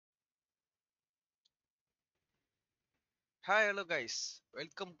Hi hello guys,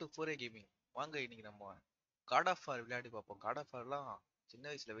 welcome to ஃபோரே gaming. வாங்க இன்னைக்கு நம்ம காட் ஆஃப் வார் விளையாடி பார்ப்போம். காட் ஆஃப் வார்லாம் சின்ன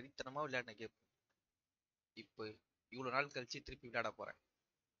வயசுல வெறித்தனமா விளையாடின கேம். இப்போ இவ்வளோ நாள் கழிச்சு திருப்பி விளையாட போறேன்.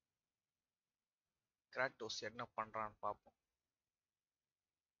 கிராட்டோஸ் என்ன பண்றான்னு பார்ப்போம்.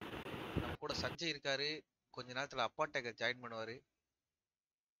 நம்ம கூட சஞ்சய் இருக்காரு. கொஞ்ச நேரத்துல அப்பா டேக்கர் ஜாயின் பண்ணுவாரு.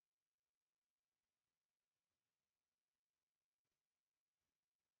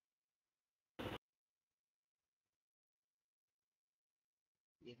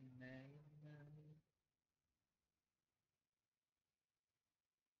 என்ன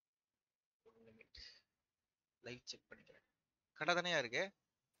லைவ் செக் பண்ணிக்கிறேன். கடை தானே இருக்கு.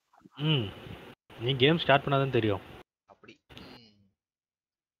 நீ கேம் ஸ்டார்ட் பண்ணாதான் தெரியும். அப்படி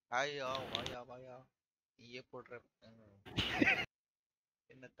ஹாயா வாயா வாயா நீயே போடுற.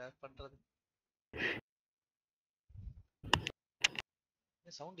 என்னத்த பண்றது?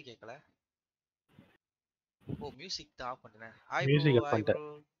 சவுண்ட் கேட்கல. ஓ மியூசிக் தான் ஆஃப் பண்ணிட்டேன். Hi music bro, off hi பண்ணிட்டேன்.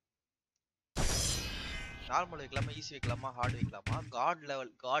 ப்ரோ. நார்மல் வைக்கலாமா, ஈஸி வைக்கலாமா, ஹார்ட் வைக்கலாமா? காட்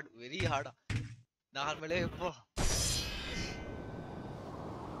லெவல், காட் வெரி ஹார்டா. நார்மலே இப்போ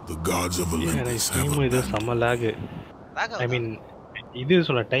The gods of Olympus have இது செம்ம லாக். ஐ மீன் இது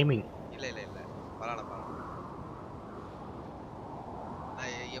சொல்ல டைமிங். இல்ல பரவாயில்ல.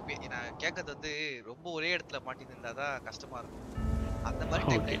 நான் கேட்கறது வந்து ரொம்ப ஒரே இடத்துல மாட்டிட்டு இருந்தாதான் கஷ்டமா இருக்கும். அந்த மாதிரி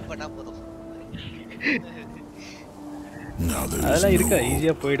டைம் டைம் பண்ணா போதும். அதெல்லாம் இருக்கா,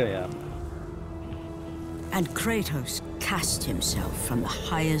 ஈஸியா போய்டும் யா. And Kratos cast himself from the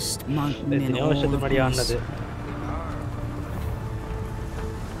highest mountain in all of Greece.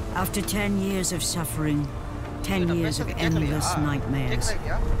 After 10 years of suffering, 10 years of endless nightmares,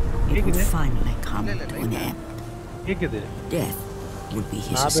 it would finally come to an end. Death would be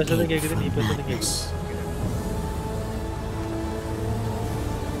his escape from madness.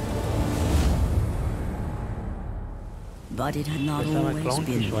 But it had not always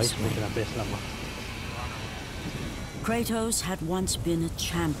been this way. Kratos had once been a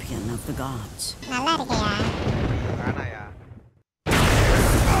champion of the gods.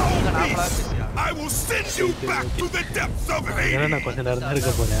 I will send you back to the depths of Hades. நான் கொஞ்ச நேரம் தான்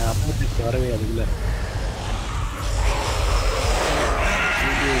இருக்க போறேன். அப்போ வரவே அதுல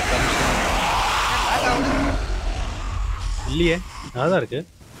இல்லையே, அதான் இருக்கு.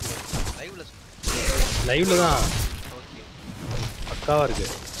 லைவ்ல தான் பக்காவா இருக்கு.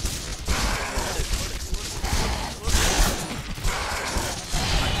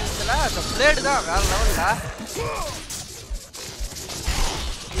 அந்த பிளேடு தான் வேற லெவல்டா.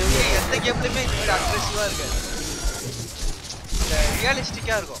 எந்த கேம்லயுமே இந்த அக்ரெசிவா இருக்கு.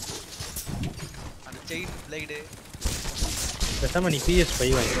 ரியலிஸ்டிக்கா இருக்கும் அந்த செயின் பிளேடு. பேசாம நீ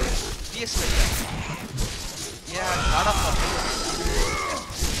PS5 வாங்கு. PS5 ஏன் காட் ஆஃப் வார்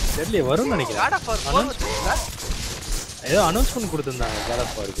தெரியல, வரும்னு நினைக்கிறேன். காட் ஆஃப் வார் போடுறதுல ஏதோ அனௌன்ஸ்மென்ட் கொடுத்திருந்தாங்க காட்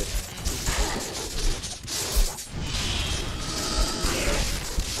ஆஃப் வாருக்கு.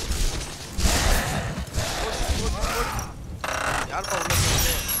 யார்ப்பா உள்ள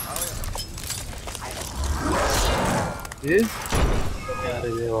போறது? யாரு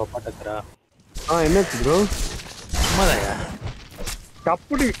இது பாட்டக்கரா? என்னாச்சு ப்ரோ? சும்மாதாயா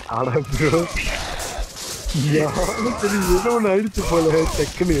கப்படி ஆடா ப்ரோ. யாரும் தெரியும் ஏதோ ஒன்று ஆயிடுச்சு போல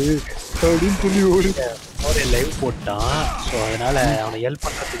டக்குன்னு அப்படின்னு சொல்லி ஓடி ஒரு லைவ் போட்டான். ஸோ அதனால அவனை ஹெல்ப்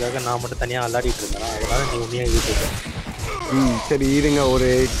பண்ணுறதுக்காக நான் மட்டும் தனியாக விளையாடிட்டு இருந்தேன். அதனால நீ உண்மையாக எழுதிட்டு. சரி இருங்க, ஒரு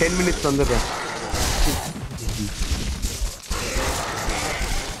 10 மினிட்ஸ் வந்துடுறேன்.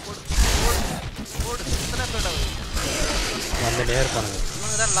 வந்து நேர் பண்ணுங்க.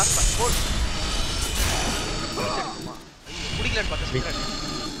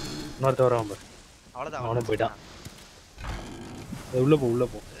 இன்னொருத்த வரான் பாரு. அவ்வளவுதான், அவனும் போயிட்டான். உள்ள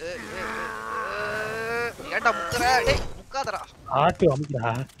போ. ஏன்டா முக்கற? டேய் முக்காதடா. ஆட்டு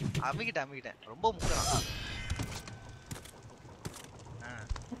அமுக்குடா. அமிக்கிட்டேன். ரொம்ப முக்கறான்.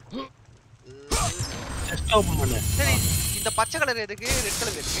 ஜஸ்ட் ஓபன் பண்ணு. சரி, இந்த பச்சை கலர் எதுக்கு? ரெட்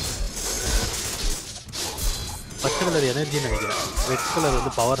கலர் எதுக்கு? பச்சை கலர் எனர்ஜி நினைக்கிறேன். ரெட் கலர்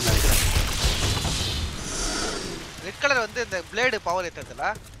வந்து பவர் நினைக்கிறேன். ரெட் கலர் வந்து இந்த பிளேடு பவர் ஏத்துறதுல.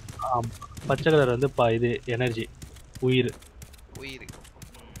 பச்சை கலர் வந்து இது எனர்ஜி, உயிர்.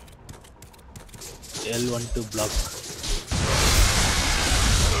 L12 black.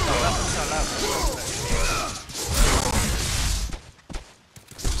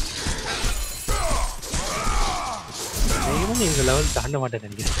 நீங்க இந்த லெவல் தாண்ட மாட்டேன்னு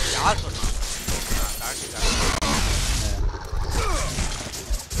நினைக்கிறேன். யார் சொன்னா?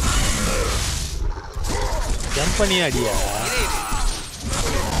 ஜம்ப் பண்ணி அடியா.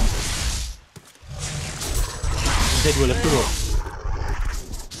 சரி லெஃப்ட் கோ.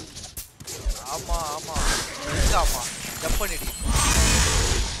 ஆமா ஜம்ப் பண்ணிடு.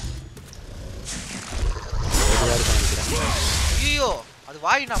 ஐயோ அது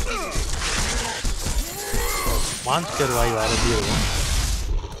வாய் நான் அப்படி மான்ஸ்டர் வாய் வேற எப்படி இருக்கும்?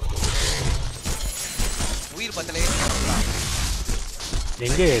 உயிர் பத்தலே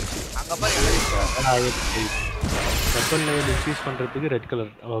எங்க ஏறிச்சு? அங்க பாரு. வெப்பன் லெவல் இன்க்ரீஸ் பண்றதுக்கு red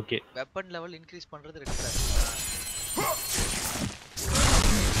colour. Okay weapon level increase பண்றது ரெட் கலர்.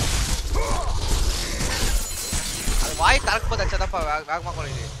 அது வாய் தரக்கும்போது அச்சதாப்பா வேகமா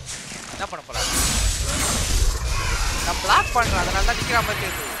குறையுது. என்ன பண்ண போற? நான் பிளாக் பண்றேன் அதனால தான் நிக்கிற மாதிரி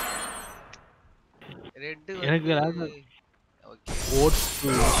இருக்கு. ரெட் எனக்கு ஓகே ஓட்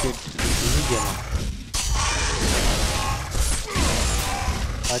ஷிட் இனிஜியனா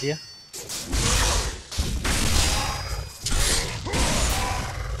ஆரியா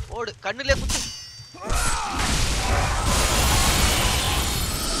ஓடு கண்ணுல குத்து.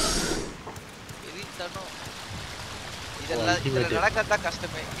 எரித்தனோ இதெல்லாம் நடக்கதா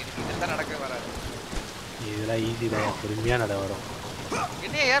கஷ்டமே. எனக்கு இதெல்லாம் நடக்க வராது. இதெல்லாம் ஈஸி தான். பொறுமையா நட வரும்.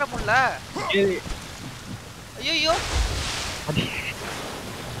 என்ன ஏற முடியல? ஐயோ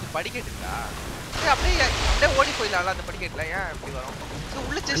படிக்கட்டுடா. அப்படியே ஓடி போயிடலாம் அந்த படிக்கட்டுல. ஏன் இப்படி வரும்?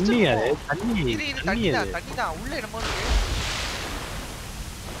 உள்ள செஸ்ட் தண்ணி தான் உள்ள என்னமோ இருக்கு.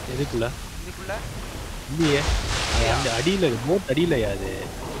 எதுக்குள்ள? இதுக்குள்ள இல்லையே. அந்த அடியில போட் அடியிலயா அது?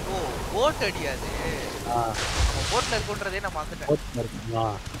 ஓ போட் அடியாது. நம்ம போட்ல இருக்குன்றதே நான் மறந்துட்டேன். போட்ல இருக்குமா?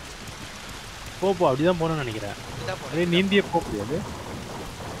 போ அப்படிதான் போறேன்னு நினைக்கிறேன். அதே நீந்தியே போக முடியாது.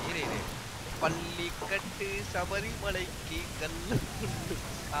 பள்ளி கட்டு சபரிமலைக்கு கல்லு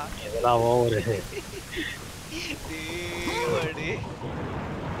இதெல்லாம் ஓவர்.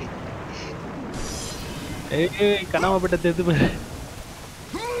 ஏய் கனாமப்பட்ட தெத்து பாரு.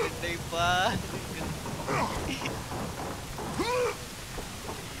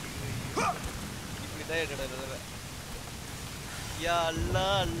 இப்படிதான் என்னோட யா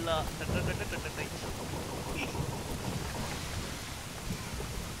அல்லாஹ் அல்லாஹ்.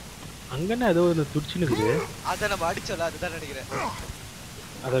 அங்கன்னு ஏதோ ஒரு துடிச்சுன்னு இருக்குது. அத நம்ம அடிச்சோல அதுதான் நினைக்கிறேன்.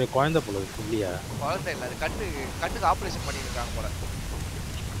 அது குழந்தை போல இருக்கு இல்லையா? குழந்தை இல்ல அது கண்ணுக்கு ஆபரேஷன் பண்ணிருக்காங்க போல.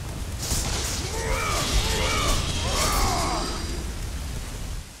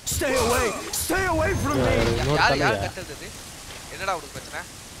 Stay away from me. யார் கத்துறது? என்னடா உனக்கு பிரச்சனை?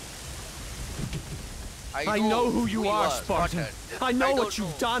 I know who you are, Spartan. I know what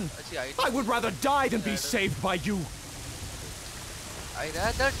you've done. I would rather die than be saved by you. I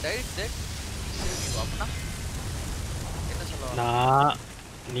rather died than save you. அப்பனா என்ன சொல்லுவா? நான்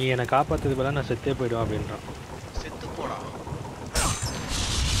நீ என்ன காப்பாத்துறது பதிலா நான் செத்தே போய்டுவேன் அப்படின்றான். செத்து போடா.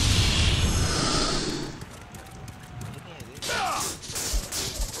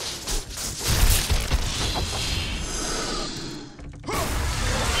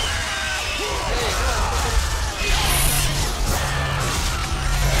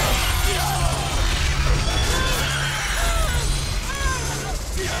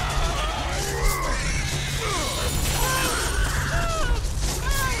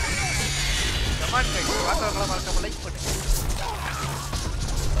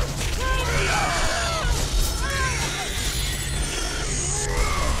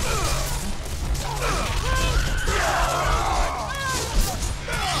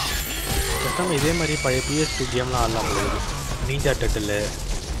 இதே மாதிரி பழைய PS2 கேம்லாம் ஆடலாம் போகுது. நீஞ்சா டட்டில்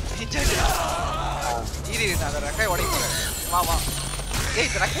அந்த ரெக்கை உடைக்கிறேன். மாமா ஏய்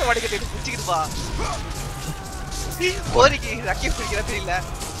இந்த ரெக்கை உடைக்கிட்டு பிடிச்சிக்கிட்டுப்பா. போரிக்கு ரெக்கை பிடிக்கிற தெரியல.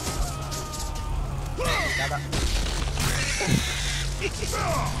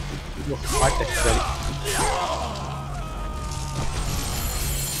 பாட்டு சரி.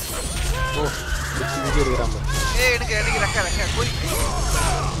 ஓ இது இருக்கிறாங்க. ஏய் எனக்கு ரெக்கை போரிக்கு.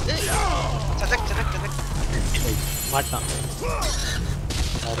 ஏய் சதக் மாட்டான்.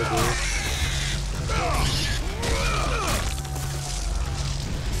 யாருக்கு?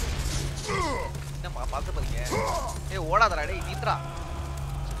 என்னம்மா பார்த்து பாருங்க. ஏய் ஓடாதடா டேய் நீத்ரா.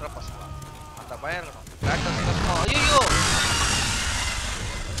 சுற்ற பசங்களா. அந்த பயம் இருக்கணும். கிராட்டோஸ் ஐயோ.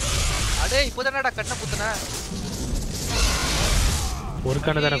 அடே இப்போதானடா கண்ணை குத்துன. ஒரு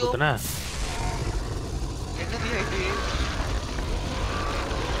கண்ணை தானே குத்துன. என்னது இது?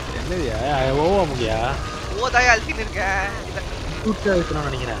 என்னதியா? ஓவா முடியா? ஓதாயா அல்பின் இருக்க. இத டூட்டா இருக்கணும்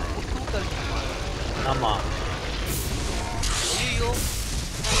நினைக்கிறேன். ஆமா. ஐயோ.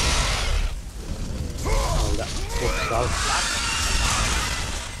 அவ்வளோ.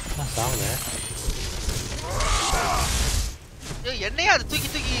 சாவல. ஏய் என்னையா அது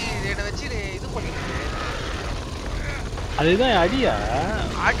தூக்கி என்ன வச்சு இது பண்ணிட்டு. அதுதான் அடியா?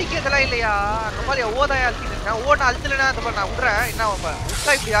 அடிக்கிறதெல்லாம் இல்லையா? அந்த மாதிரி ஓதாயா அல்பின் இருக்க. ஓனா அழுத்தலனா அந்த மாதிரி நான் விடுறேன். என்ன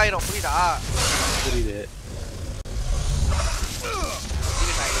விட்டா இப்படி ஆயிரும் புரியுதா? புரியுது.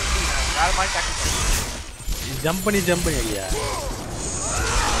 வேற மாதிரி டாக்கிள் பண்ணு. ஜம்ப் பண்ணி ஐயா.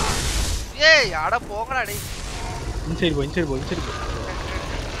 ஏய் அட போங்கடா டேய். இன்சைடு போ. கொஞ்சம்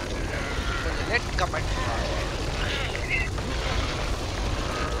லேட் கமெண்ட்.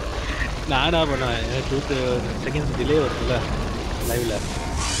 நானா பண்ணுவேன். 2 செகண்ட்ஸ் டிலே வருதுல்ல லைவ்ல.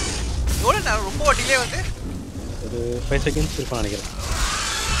 எவ்வளவு நேரம் ரொம்ப டிலே வந்து? ஒரு 5 செகண்ட்ஸ் இருக்கும் நினைக்கிறேன்.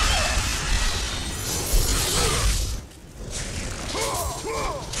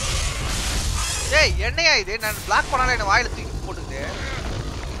 ஏய் என்னையா இது? நான் பிளாக் பண்ணால என்ன வாயில தூக்கி போட்டுது.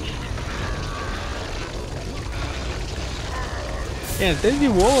 ஏன் தெரிஞ்சு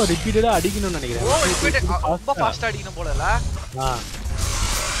ஓவர் ரிப்பீட்டடா அடிக்கணும்னு நினைக்கிறேன். ஓவர் ரிப்பீட்டட் ரொம்ப ஃபாஸ்டா அடிக்கணும் போலல.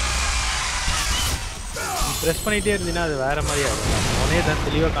 பிரஸ் பண்ணிட்டே இருந்தீனா அது வேற மாதிரி ஆகும். அவனே தான்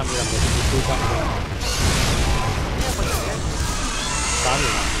தெளிவா காமிக்கிறாங்க. இது காமிக்கிறாங்க.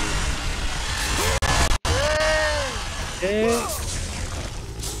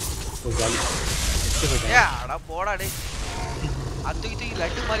 அட போடா டேய். அதுக்கு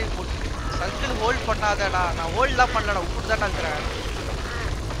லட்டு மாதிரி போட்டு சர்க்கிள் ஹோல்ட் பண்ணாதடா. நான் ஹோல்ட்லாம் பண்ணலடா. உப்பு தான் இருக்கிறேன்.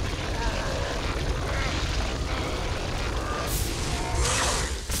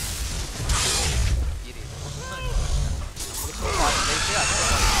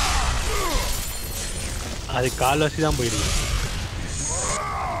 அது கால்வாசி தான் போயிடுது.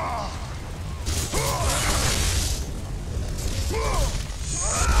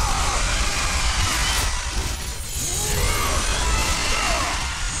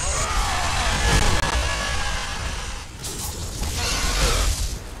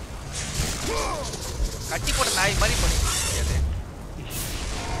 கட்டி போட்ட நாய் மாதிரி பண்ணிட்டு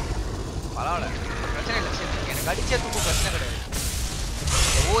பரவாயில்ல, பிரச்சனை இல்லை. எனக்கு அடிச்சே தூக்கம் பிரச்சனை கிடையாது.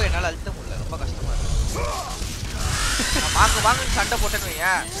 ஓ என்னால் அழுத்த முடியல, ரொம்ப கஷ்டமா இருக்கு. வாங்க சண்டை போட்டேன்னு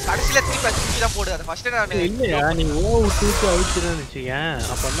வையேன், கடைசியில திருப்பி தூக்கி தான் போடு. அதை ஃபர்ஸ்ட் நான் இல்லையா நீ தூக்கி அழிச்சுன்னு வச்சுக்கேன்.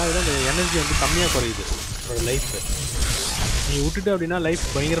 அப்போனா இந்த எனர்ஜி வந்து கம்மியாக குறையுது ஒரு லைஃப். நீ விட்டுட்டு அப்படின்னா லைஃப்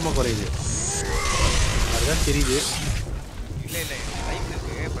பயங்கரமாக குறையுது. அதுதான் தெரியுது. இல்லை லைஃப்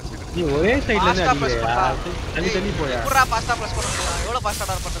இருக்கு, பிரச்சனை கிடையாது. நீ ஒரே சைட்ல இருந்து தள்ளி போயா? எப்படா ஃபாஸ்டா ப்ளஸ் பண்ண முடியும்? எவ்வளோ ஃபாஸ்டா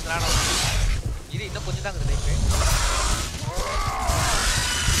பண்றது நான் இது இன்னும் கொஞ்சம் தான் இருக்குது லைஃப்.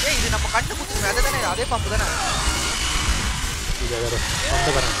 ஏய் இது நம்ம கண்டு குத்துமே அதே தானே, அதே பம்பு தானே. இது வேற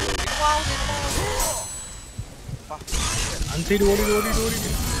பம்பு தானே. அந்த சைடு ஓடி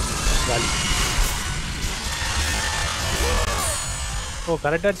காலி. ஓ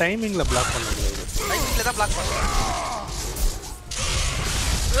கரெக்டா டைமிங்ல பிளாக் பண்ண முடியாது. டைமிங்ல தான் பிளாக் பண்ணுறேன்.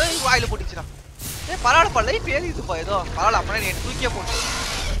 ஏய் வாயில போட்டுச்சுடா. ஏய் பரவாயில்லப்பா, லைஃப் ஏறிதுப்பா ஏதோ. பரவாயில்ல, அப்பனா நீ தூக்கியே போட்டு.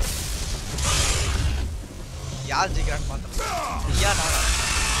 யார் ஜெயிக்கிறான்னு பார்த்தேன். ஐயா நானா?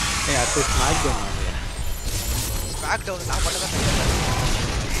 ஏய் அது ஸ்மாக் டவுன். ஸ்மாக் டவுன் நான் மட்டும் தான் செய்யறேன்.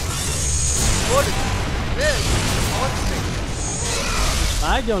 ஓடு. ஏய் ஓடு.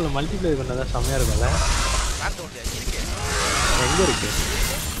 ஸ்மாக் டவுன்ல மல்டிப்ளேயர் பண்ணதா செமையா இருக்கும்ல. ஸ்மாக் டவுன்ல இருக்கு. எங்க இருக்கு?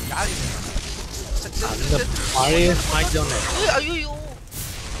 யார் இது? அந்த பழைய ஸ்மாக் டவுன். ஏய் ஐயோ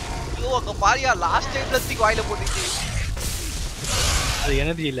அங்க பாரியா லாஸ்ட் டைம்ல தூக்கி வாயில போட்டுச்சு. அது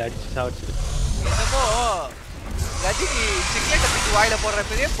எனர்ஜி இல்ல, அடிச்சு சாவச்சு. என்னமோ ரஜினி சிக்னேட் தூக்கி வாயில போடுற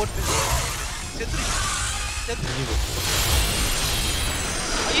பெரிய போட்டு செத்து.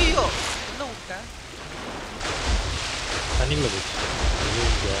 ஐயோ என்ன விட்டேன்? தண்ணிக்குள்ள போச்சு.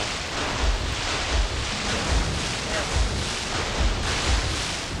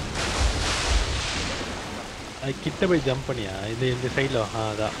 அது கிட்ட போய் ஜம்ப் பண்ணியா? இந்த சைட்ல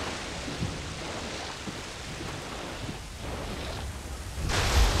அதான்.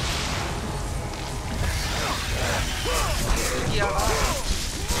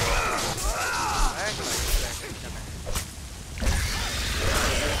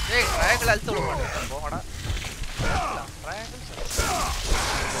 ஏய் ட்ரையாங்கிள் அழுத்த விட மாட்டேன். போங்கடா.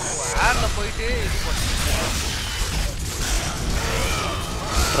 ஏர்ல போயிட்டு இது பண்ணு.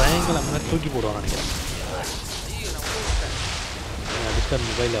 ட்ரையாங்கிள் நம்ம தூக்கி போடுவான் நினைக்கிறேன். ஐயோ நான் விட்டேன். அடிஸ்டர்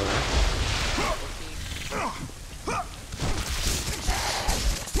மொபைல் ஆகும்.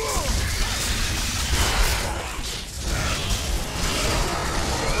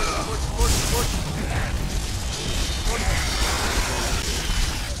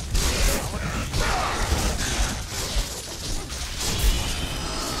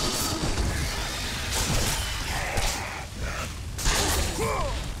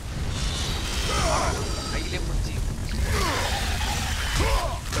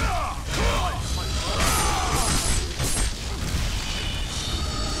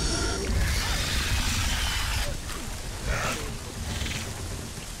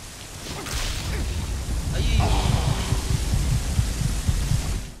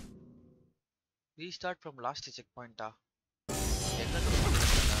 Restart from last checkpoint.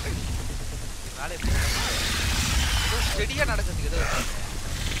 நாளை எப்படி ஏதோ ஸ்டெடியா நடக்குது ஏதோ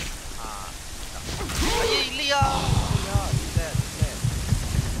ஐயே இல்லையா இல்ல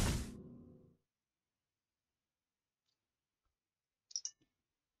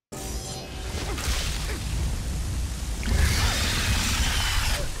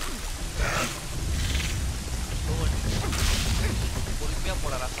பொறுமையா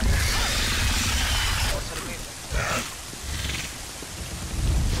போடா அவசரமே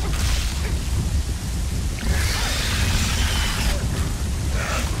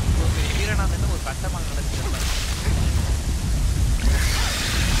வீரநாதன் ஒரு கட்டமாக நடக்குது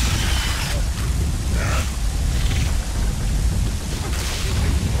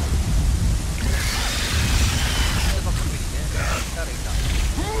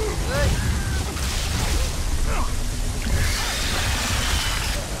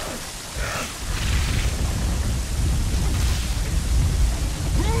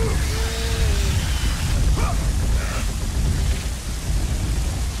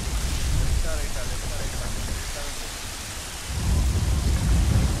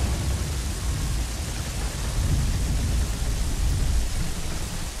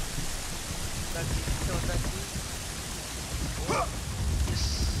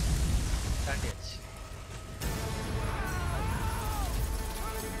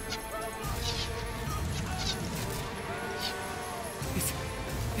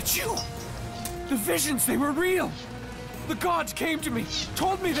It's you! The visions, they were real! The gods came to me,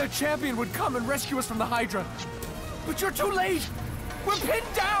 told me their champion would come and rescue us from the Hydra. But you're too late! We're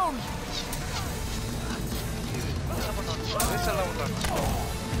pinned down!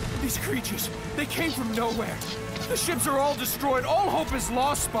 These creatures, they came from nowhere. The ships are all destroyed. All hope is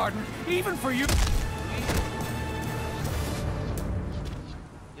lost, Spartan. Even for you.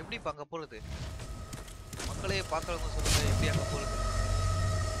 எப்படி அங்க போறது மக்களே பார்க்கறவங்க சொல்லுங்க எப்படி அங்க போறது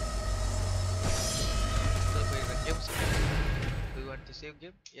games. Do you want to save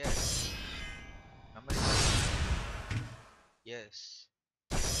game? Yes. Memory. Yes.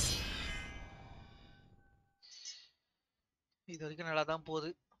 இது வரைக்கும் நல்லா தான் போகுது.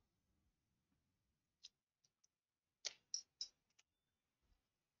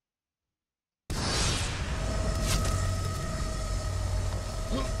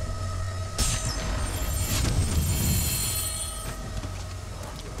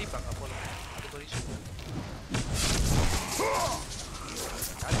 எப்படி பாங்க போலாம் அது ஒரு இஷ்யூ.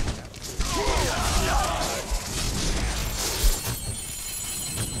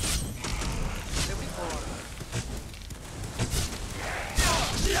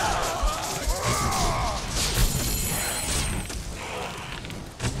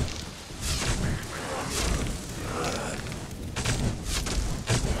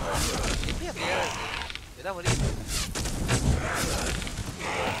 Era bonito.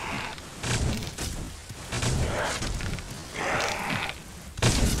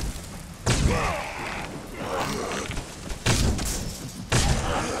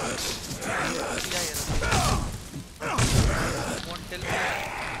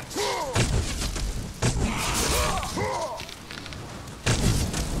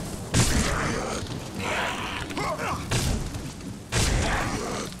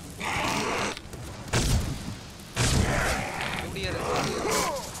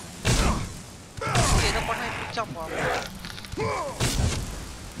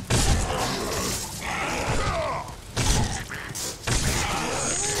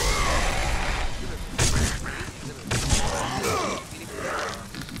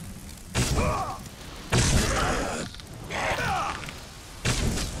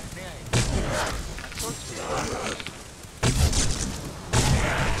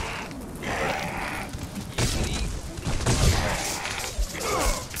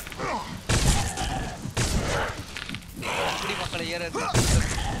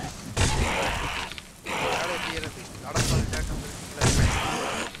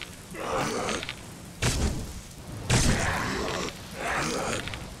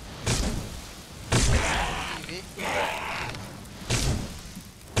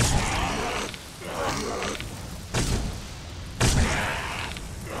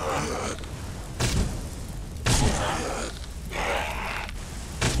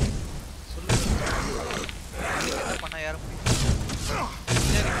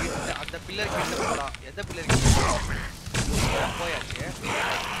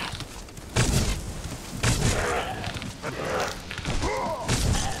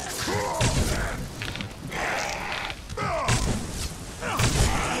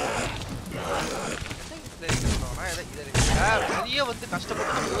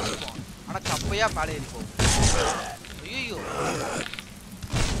 மேலே ஏறி போகும். ஐயோ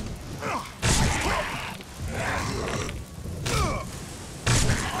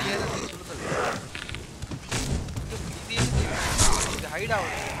இது ஹைட்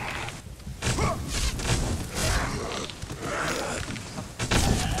ஆகுது.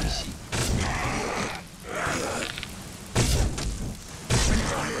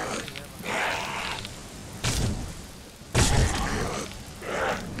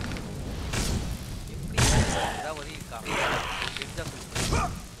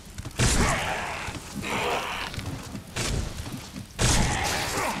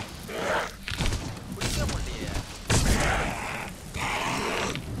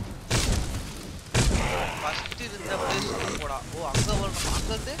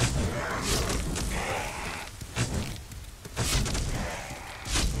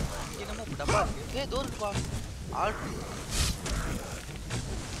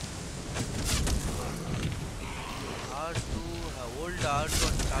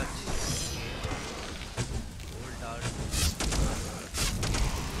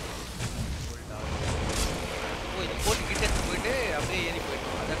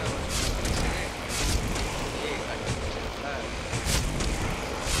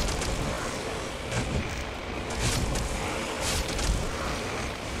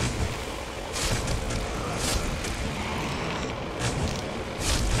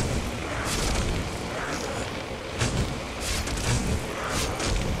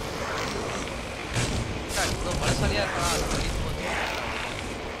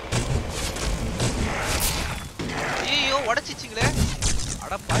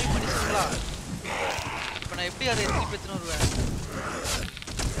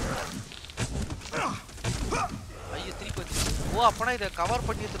 இத கவர்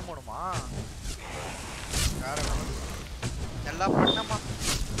பண்ணி திரும்பணுமா? எல்லாம் பண்ணமா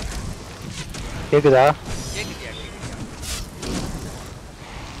கேக்குதா? கேக்குதியா?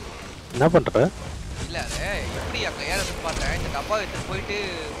 என்ன பண்ற? இல்ல எப்படி அங்க ஏறதுன்னு பார்த்தேன். இந்த டப்பா எடுத்து போயிட்டு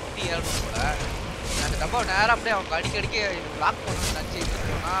சுத்தி ஏறணும் போல. அந்த டப்பாவை நேரா அப்படியே அவங்க அடிக்கடிக்கு லாக் பண்ணணும்னு நினைச்சு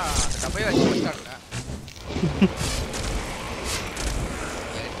எடுத்துட்டோம்னா அந்த டப்பையை வச்சு வச்சுட்டானுங்க.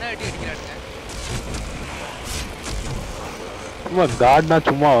 என்ன அடி அடிக்கிறானுங்க? சும்மா காட்னா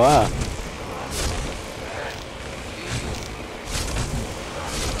சும்மாவா?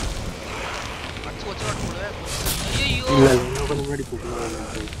 இல்ல கொஞ்சம் முன்னாடி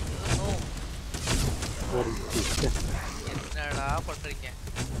என்னடா பண்றீங்க?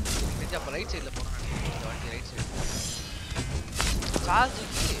 தெரிஞ்ச அப்ப ரைட் சைடுல போறோம் நினைக்கிறேன். இந்த வண்டி ரைட் சைடு. சார்ஜ்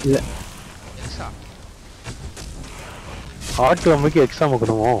இல்ல எக்ஸா ஆட்டோ அம்மைக்கு எக்ஸா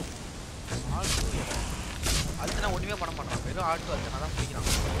அமுக்கணுமோ? அதுனா ஒண்ணுமே பண்ண மாட்டான். வெறும் ஆட்டோ அதுனா தான் பிடிக்கிறான்.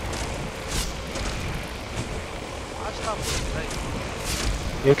 ஃபாஸ்டா போகுது.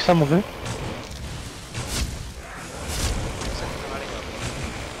 எக்ஸா அமுக்கு.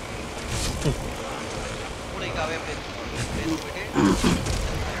 மூளைக்காவே போயிட்டு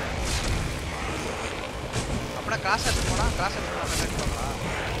அப்படின்னா கிராஸ் எடுத்து போனா கிராஸ் எடுத்து போனா கண்டிப்பாங்களா?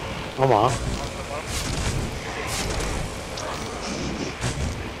 ஆமா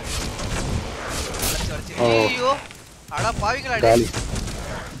ஐயோ அட பாவிங்களா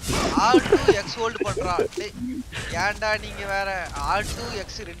R2X ஹோல்ட் பண்றான். ஏன்டா நீங்க வேற R2X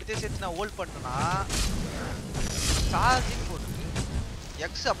ரெண்டுத்தையும் சேர்த்து நான் ஹோல்ட் பண்ணனா சார்ஜிங் போட்டு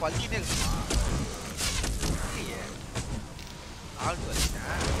X அப்ப அள்ளினே இருக்குமா? இல்லையே R2 அள்ளினேன்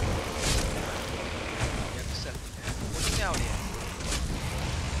X அள்ளினேன் ஒண்ணுமே ஆகலையே.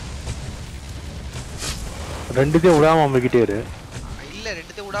 ரெண்டுத்தையும் விடாம அமுக்கிட்டே இரு. இல்ல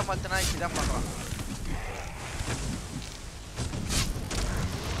ரெண்டுத்தையும் விடாம அழுத்தினா இப்படிதான் பண்றான்.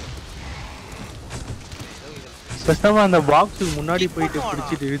 பேசாம அந்த பாக்ஸுக்கு முன்னாடி போயிட்டு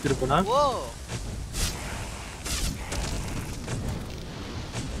பிடிச்சிட்டு இழுத்துருப்பா. ஓ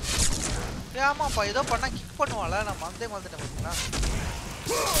ஆமாப்பா ஏதோ பண்ணா கிக் பண்ணுவான்ல. நான் மறந்துட்டேன் பாத்தீங்களா?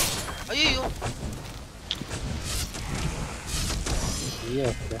 ஐயோ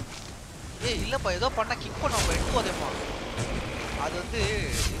ஏய் இல்லப்பா ஏதோ பண்ணா கிக் பண்ணுவான். எட்டு போதேப்பா அது வந்து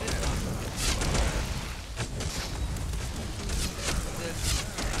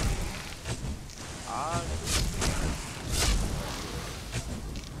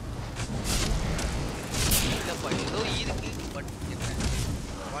இல்லப்பா ஏதோ இருக்கு. பட் என்ன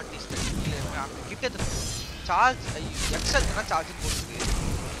வாட் இஸ் தட்? அங்க கிட்ட சார்ஜ் எக்ஸல்னா சார்ஜ் போட்டுருக்கு.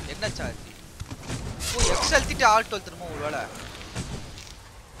 என்ன சார்ஜ்? ஓ எக்ஸல்த்திட்டு ஆல்ட் வந்துருமா ஒருவேளை?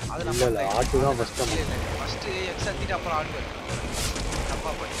 அது நம்ம இல்ல ஆல்ட் தான் ஃபர்ஸ்ட். இல்ல ஃபர்ஸ்ட் எக்ஸல்த்திட்டு அப்புறம் ஆல்ட் வந்து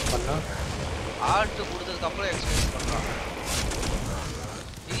தப்பா பண்ணா ஆல்ட் கொடுத்ததுக்கு அப்புறம் எக்ஸ்பெக்ட் பண்றான்.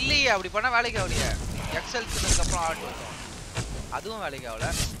 இல்லையே அப்படி பண்ணா வேலைக்கு ஆகலையே. எக்ஸல்த்தினதுக்கு அப்புறம் ஆல்ட் வந்தோம் அதுவும் வேலைக்கு ஆகல.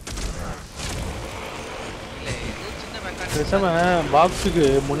 இல்ல ஏதோ சின்ன மெக்கானிக். பேசாம பாக்ஸுக்கு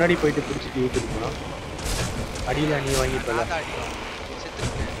முன்னாடி போயிட்டு பிடிச்சிட்டு இழுத்துருப்பா. அடியில நீ வாங்கிப்பல நான் தான் அடி வாங்கினேன்.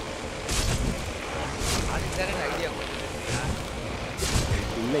 செத்துட்டேன். அதுக்கு தானே ஐடியா கொடுத்துருக்கீங்க.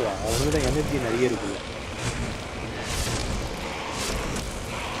 இல்லையா அவனோட எனர்ஜி நிறைய இருக்குல்ல.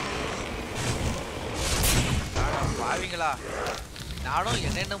 பாவீங்களா, நானும்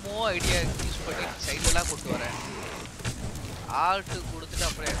என்னென்னமோ ஐடியா யூஸ் பண்ணி சைட்லாம் கொண்டு வரேன். ஆல்ட்டு கொடுத்துட்டு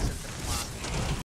அப்புறம்